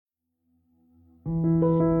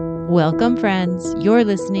Welcome, friends. You're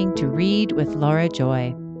listening to Read with Laura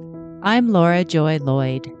Joy. I'm Laura Joy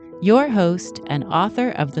Lloyd, your host and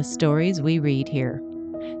author of the stories we read here.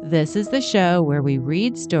 This is the show where we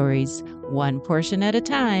read stories one portion at a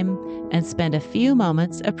time and spend a few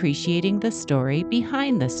moments appreciating the story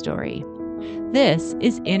behind the story. This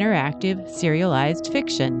is interactive, serialized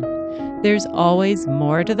fiction. There's always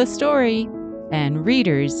more to the story, and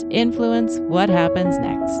readers influence what happens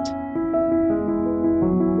next.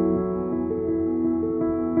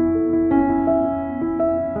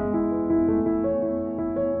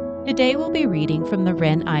 Today we'll be reading from the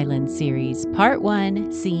Wren Island series, Part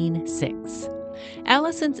 1, Scene 6.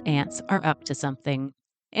 Allison's aunts are up to something.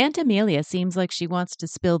 Aunt Amelia seems like she wants to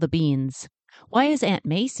spill the beans. Why is Aunt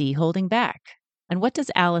Macy holding back? And what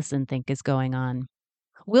does Allison think is going on?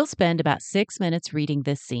 We'll spend about 6 minutes reading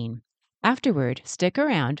this scene. Afterward, stick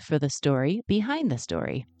around for the story behind the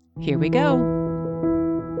story. Here we go.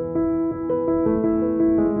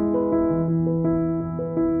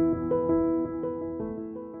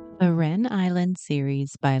 The Wren Island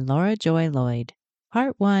series by Laura Joy Lloyd.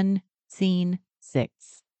 Part 1, Scene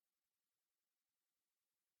 6.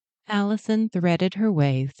 Allison threaded her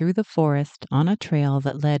way through the forest on a trail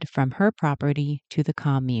that led from her property to the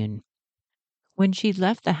commune. When she'd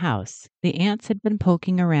left the house, the aunts had been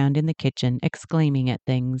poking around in the kitchen, exclaiming at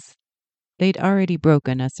things. They'd already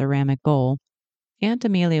broken a ceramic bowl. Aunt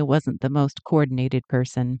Amelia wasn't the most coordinated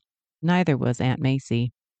person. Neither was Aunt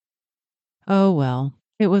Macy. Oh well,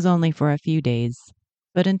 it was only for a few days.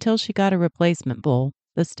 But until she got a replacement bowl,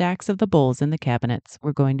 the stacks of the bowls in the cabinets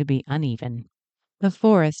were going to be uneven. The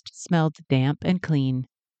forest smelled damp and clean.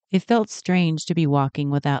 It felt strange to be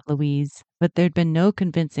walking without Louise, but there'd been no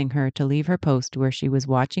convincing her to leave her post where she was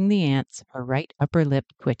watching the ants, her right upper lip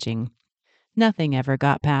twitching. Nothing ever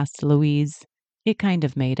got past Louise. It kind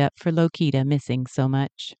of made up for Lokita missing so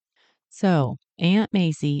much. So, Aunt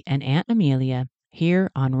Macy and Aunt Amelia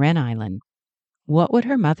here on Wren Island. What would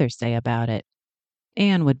her mother say about it?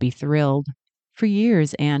 Anne would be thrilled. For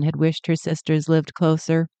years, Anne had wished her sisters lived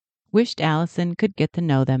closer, wished Allison could get to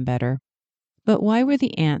know them better. But why were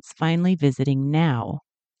the aunts finally visiting now?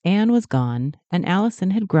 Anne was gone, and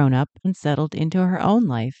Allison had grown up and settled into her own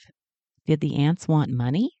life. Did the aunts want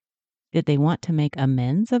money? Did they want to make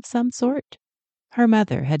amends of some sort? Her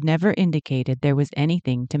mother had never indicated there was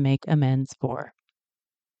anything to make amends for.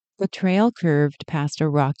 The trail curved past a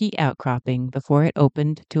rocky outcropping before it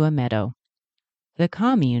opened to a meadow. The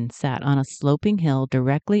commune sat on a sloping hill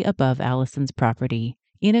directly above Allison's property,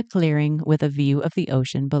 in a clearing with a view of the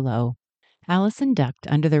ocean below. Allison ducked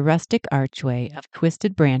under the rustic archway of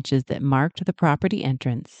twisted branches that marked the property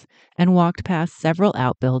entrance and walked past several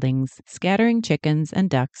outbuildings, scattering chickens and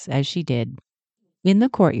ducks as she did. In the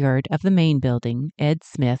courtyard of the main building, Ed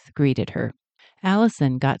Smith greeted her.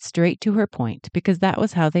 Allison got straight to her point because that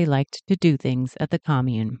was how they liked to do things at the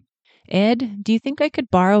commune. Ed, do you think I could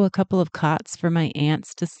borrow a couple of cots for my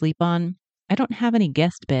aunts to sleep on? I don't have any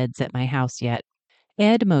guest beds at my house yet.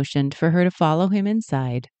 Ed motioned for her to follow him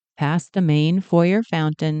inside, past the main foyer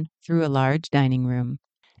fountain, through a large dining room.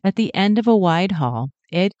 At the end of a wide hall,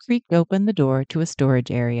 Ed creaked open the door to a storage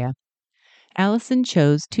area. Allison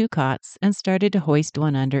chose 2 cots and started to hoist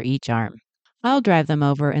one under each arm. I'll drive them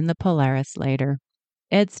over in the Polaris later.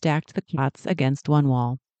 Ed stacked the cots against one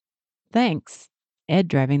wall. Thanks. Ed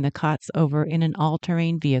driving the cots over in an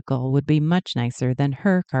all-terrain vehicle would be much nicer than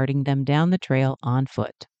her carting them down the trail on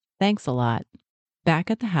foot. Thanks a lot.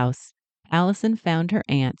 Back at the house, Allison found her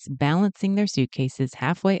aunts balancing their suitcases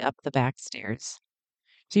halfway up the back stairs.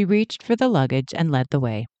 She reached for the luggage and led the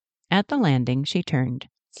way. At the landing, she turned.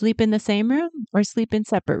 Sleep in the same room or sleep in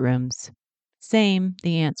separate rooms? Same,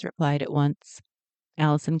 the aunts replied at once.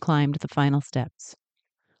 Allison climbed the final steps.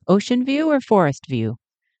 Ocean view or forest view?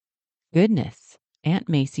 Goodness. Aunt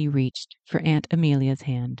Macy reached for Aunt Amelia's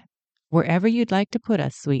hand. Wherever you'd like to put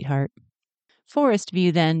us, sweetheart. Forest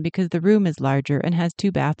view then, because the room is larger and has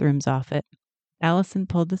 2 bathrooms off it. Allison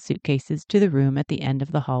pulled the suitcases to the room at the end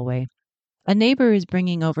of the hallway. A neighbor is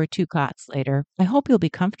bringing over 2 cots later. I hope you'll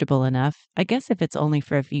be comfortable enough. I guess if it's only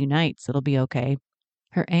for a few nights, it'll be okay.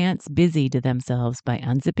 Her aunts busied themselves by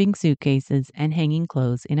unzipping suitcases and hanging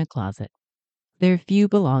clothes in a closet. Their few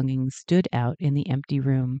belongings stood out in the empty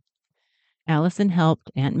room. Allison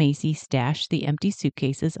helped Aunt Macy stash the empty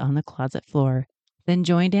suitcases on the closet floor, then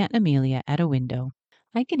joined Aunt Amelia at a window.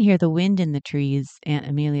 I can hear the wind in the trees, Aunt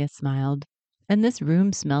Amelia smiled, and this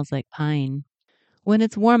room smells like pine. When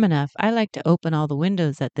it's warm enough, I like to open all the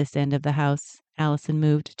windows at this end of the house. Allison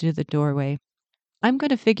moved to the doorway. I'm going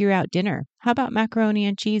to figure out dinner. How about macaroni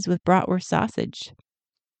and cheese with bratwurst sausage?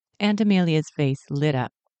 Aunt Amelia's face lit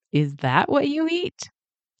up. Is that what you eat?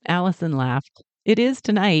 Allison laughed. It is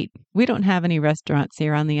tonight. We don't have any restaurants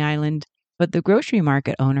here on the island, but the grocery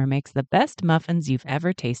market owner makes the best muffins you've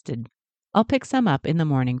ever tasted. I'll pick some up in the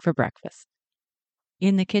morning for breakfast.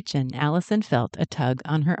 In the kitchen, Allison felt a tug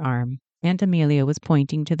on her arm. Aunt Amelia was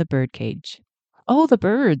pointing to the birdcage. Oh, the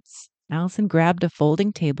birds! Allison grabbed a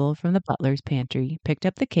folding table from the butler's pantry, picked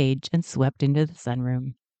up the cage, and swept into the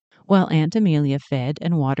sunroom. While Aunt Amelia fed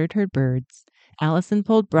and watered her birds, Allison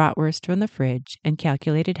pulled bratwurst from the fridge and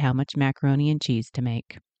calculated how much macaroni and cheese to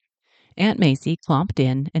make. Aunt Macy clomped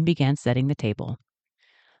in and began setting the table.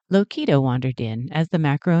 Lokita wandered in as the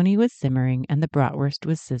macaroni was simmering and the bratwurst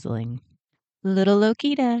was sizzling. "Little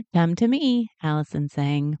Lokita, come to me," Allison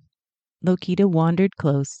sang. Lokita wandered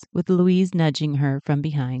close, with Louise nudging her from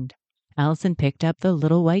behind. Allison picked up the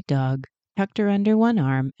little white dog, tucked her under one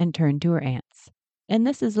arm, and turned to her aunts. "And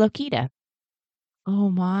this is Lokita." "Oh,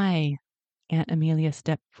 my." Aunt Amelia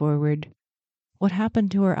stepped forward. "What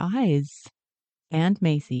happened to her eyes?" Aunt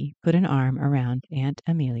Macy put an arm around Aunt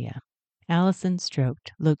Amelia. Allison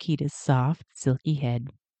stroked Lokita's soft, silky head.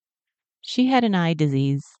 "She had an eye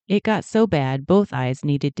disease. It got so bad both eyes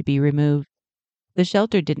needed to be removed. The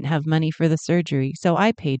shelter didn't have money for the surgery, so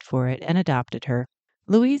I paid for it and adopted her.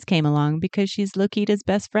 Louise came along because she's Lokita's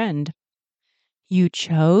best friend." "You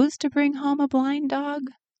chose to bring home a blind dog?"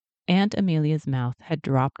 Aunt Amelia's mouth had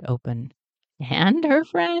dropped open. "And her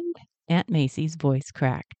friend?" Aunt Macy's voice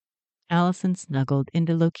cracked. Allison snuggled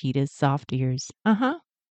into Lokita's soft ears. "Uh-huh."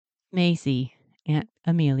 "Macy," Aunt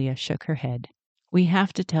Amelia shook her head. "We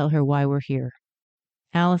have to tell her why we're here."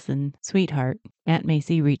 "Allison, sweetheart," Aunt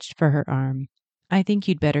Macy reached for her arm. "I think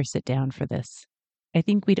you'd better sit down for this. I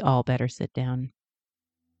think we'd all better sit down."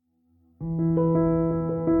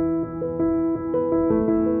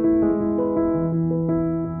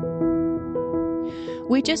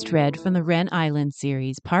 We just read from the Wren Island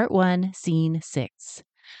series, Part 1, Scene 6.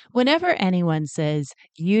 Whenever anyone says,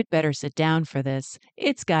 "You'd better sit down for this,"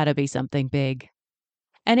 it's gotta be something big.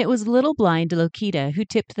 And it was little blind Lokita who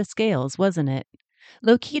tipped the scales, wasn't it?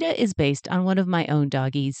 Lokita is based on one of my own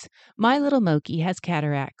doggies. My little Moki has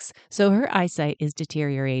cataracts, so her eyesight is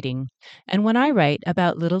deteriorating. And when I write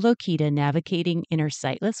about little Lokita navigating in her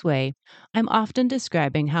sightless way, I'm often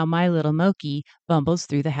describing how my little Moki bumbles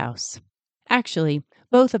through the house. Actually,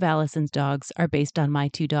 both of Allison's dogs are based on my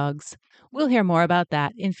two dogs. We'll hear more about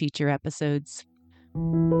that in future episodes.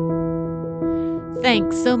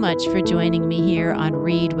 Thanks so much for joining me here on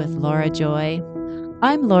Read with Laura Joy.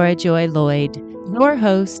 I'm Laura Joy Lloyd, your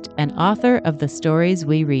host and author of the stories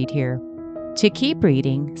we read here. To keep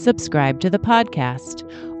reading, subscribe to the podcast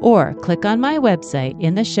or click on my website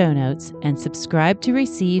in the show notes and subscribe to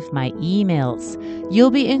receive my emails.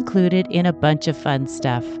 You'll be included in a bunch of fun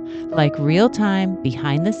stuff, like real-time,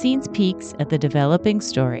 behind-the-scenes peeks at the developing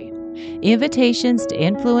story, invitations to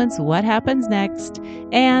influence what happens next,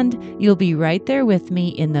 and you'll be right there with me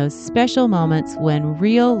in those special moments when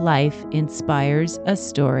real life inspires a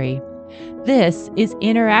story. This is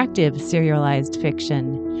interactive serialized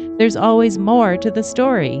fiction. There's always more to the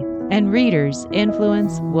story, and readers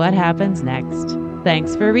influence what happens next.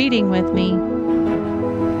 Thanks for reading with me.